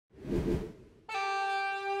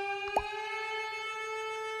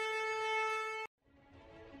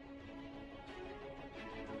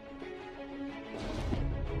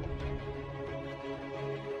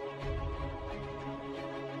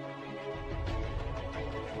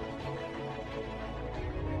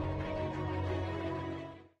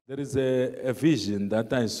There is a vision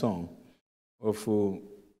that I saw of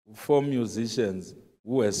 4 musicians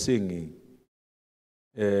who were singing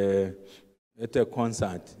at a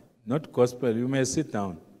concert. Not gospel, you may sit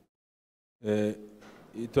down.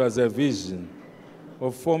 It was a vision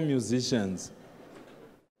of 4 musicians,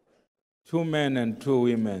 2 men and 2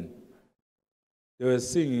 women. They were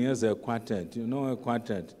singing as a quartet. You know a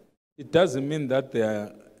quartet? It doesn't mean that they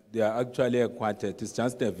are actually a quartet. It's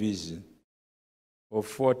just a vision of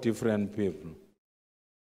 4 different people.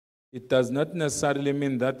 It does not necessarily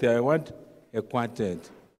mean that they are what? A quartet.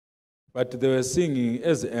 But they were singing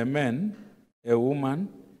as a man, a woman,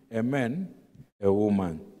 a man, a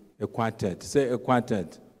woman. A quartet. Say a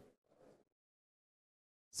quartet.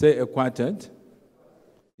 Say a quartet.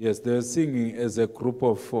 Yes, they were singing as a group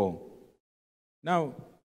of 4. Now,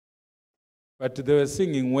 but they were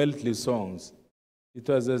singing worldly songs. It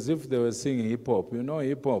was as if they were singing hip-hop. You know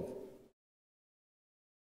hip-hop?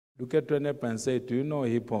 Look at your neighbor and say, do you know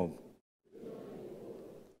hip-hop?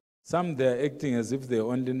 Some they are acting as if they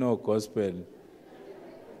only know gospel.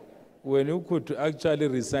 When you could actually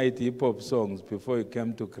recite hip-hop songs before you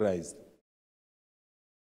came to Christ.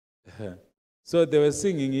 So they were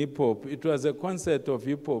singing hip-hop. It was a concert of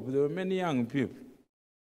hip-hop. There were many young people.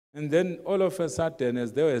 And then all of a sudden,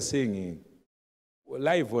 as they were singing,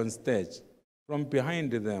 live on stage, from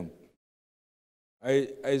behind them,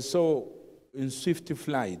 I saw in swift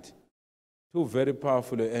flight 2 very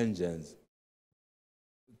powerful angels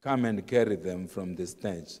come and carry them from the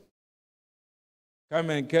stage. Come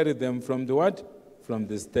and carry them from the what? From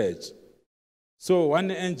the stage. So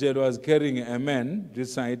one angel was carrying a man,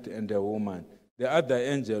 this side, and a woman. The other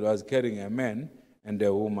angel was carrying a man and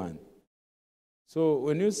a woman. So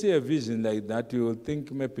when you see a vision like that, you will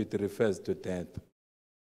think maybe it refers to death.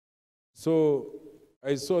 So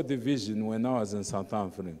I saw the vision when I was in South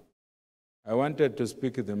Africa. I wanted to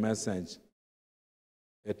speak the message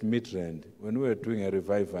at Midrand, when we were doing a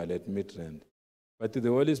revival at Midrand. But the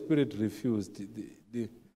Holy Spirit refused,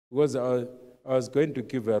 because I was going to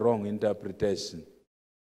give a wrong interpretation.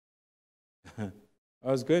 I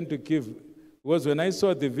was going to give, because when I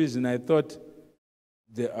saw the vision, I thought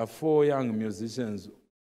there are 4 young musicians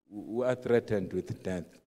who are threatened with death.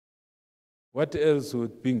 What else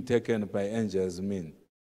would being taken by angels mean?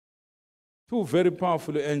 2 very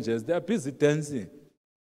powerful angels, they are busy dancing.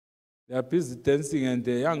 They are busy dancing, and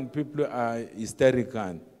the young people are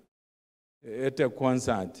hysterical at a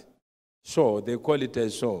concert. Show, they call it a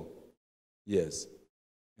show. Yes.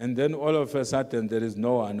 And then all of a sudden, there is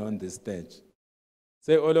no one on the stage.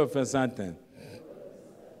 Say all of a sudden,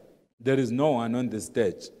 there is no one on the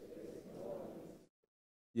stage.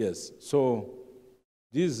 Yes. So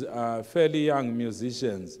these are fairly young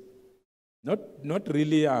musicians. Not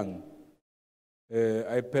really young.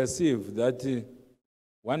 I perceive that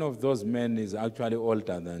one of those men is actually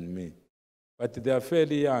older than me. But they are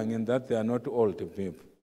fairly young in that they are not old people.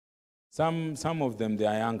 Some of them, they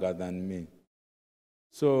are younger than me.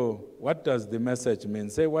 So what does the message mean?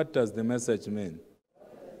 Say, what does the message mean?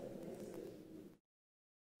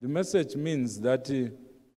 The message means that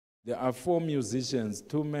there are 4 musicians,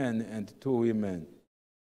 2 men and 2 women,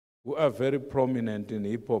 who are very prominent in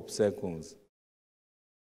hip-hop circles,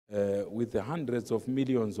 with hundreds of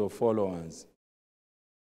millions of followers.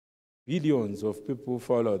 Billions of people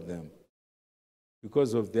follow them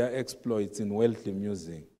because of their exploits in worldly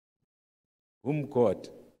music, whom God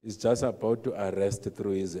is just about to arrest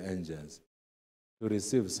through his angels to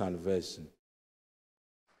receive salvation.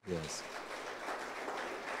 Yes.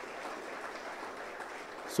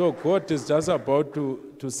 So God is just about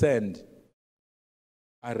to send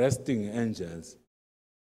arresting angels.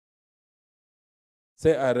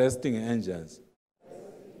 Say arresting angels.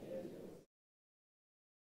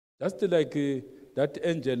 Just like that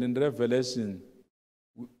angel in Revelation,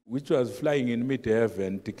 which was flying in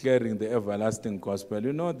mid-heaven, declaring the everlasting gospel.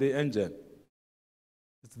 You know the angel?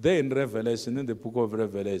 It's there in Revelation, in the book of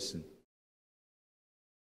Revelation.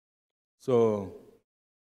 So,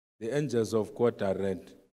 the angels of God are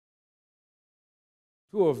read.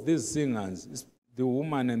 2 of these singers, the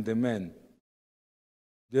woman and the man,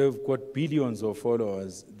 they've got billions of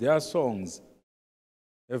followers. Their songs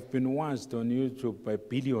have been watched on YouTube by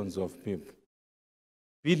billions of people.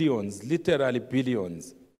 Billions, literally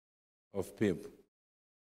billions of people.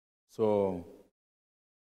 So,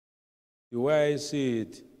 the way I see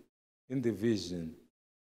it in the vision,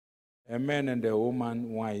 a man and a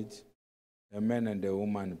woman white, a man and a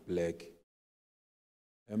woman black.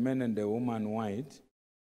 A man and a woman white,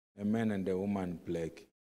 a man and a woman black.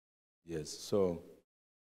 Yes, so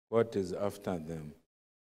God is after them.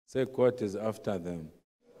 Say, God is after them.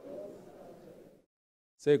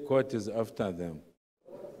 Say, court is after them.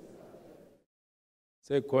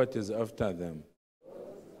 Say, court is after them.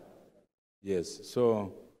 Yes,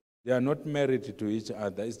 so they are not married to each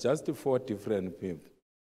other. It's just 4 different people.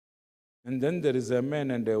 And then there is a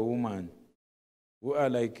man and a woman who are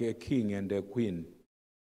like a king and a queen.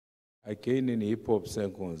 Again in hip-hop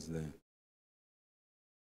circles there.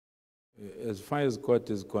 As far as court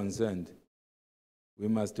is concerned, we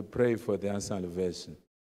must pray for their salvation.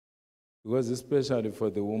 Because especially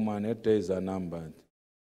for the woman, her days are numbered.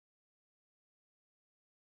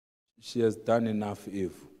 She has done enough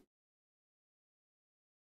evil.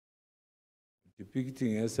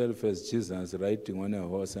 Depicting herself as Jesus, riding on a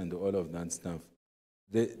horse and all of that stuff.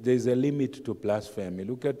 There is a limit to blasphemy.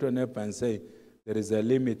 Look at your neighbor and say, there is a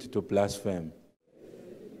limit to blasphemy.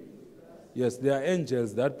 Yes, there are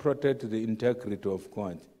angels that protect the integrity of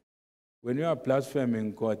God. When you are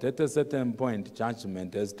blaspheming God, at a certain point,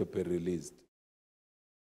 judgment has to be released.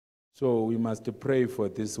 So we must pray for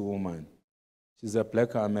this woman. She's a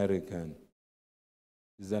Black American.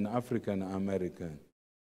 She's an African American.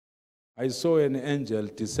 I saw an angel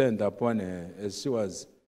descend upon her as she was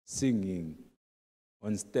singing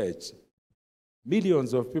on stage.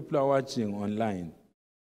 Millions of people are watching online.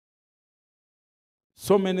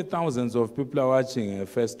 So many thousands of people are watching her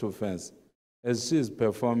face to face as she is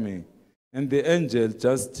performing. And the angel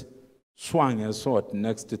just swung a sword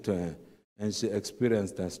next to her, and she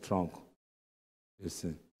experienced a stroke. You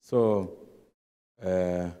see. So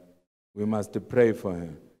we must pray for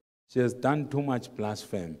her. She has done too much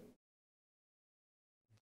blasphemy.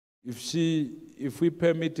 If we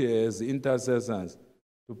permit her as intercessors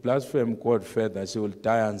to blaspheme God further, she will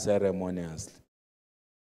die unceremoniously.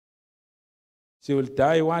 She will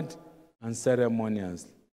die what?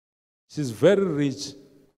 Unceremoniously. She's very rich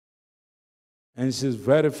and she's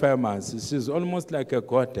very famous. She's almost like a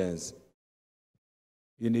goddess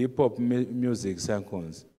in hip-hop music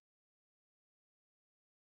circles.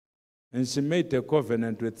 And she made a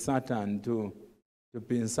covenant with Satan to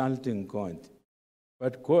be insulting God.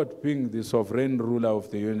 But God, being the sovereign ruler of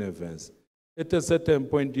the universe, at a certain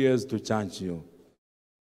point, he has to judge you.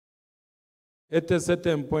 At a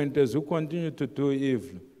certain point, as you continue to do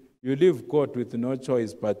evil, you leave God with no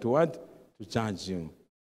choice but what? To judge you.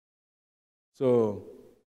 So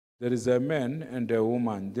there is a man and a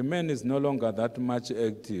woman. The man is no longer that much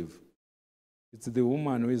active. It's the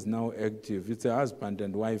woman who is now active. It's a husband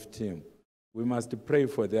and wife team. We must pray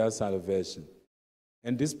for their salvation.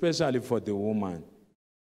 And especially for the woman.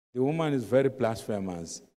 The woman is very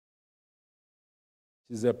blasphemous.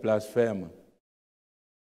 She's a blasphemer.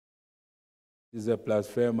 She's a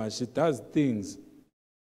blasphemer. She does things,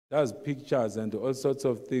 does pictures and all sorts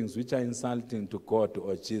of things which are insulting to God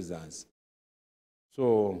or Jesus.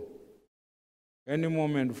 So, any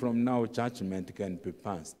moment from now, judgment can be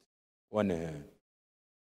passed on her.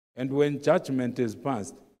 And when judgment is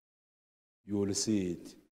passed, you will see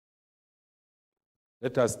it.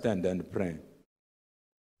 Let us stand and pray.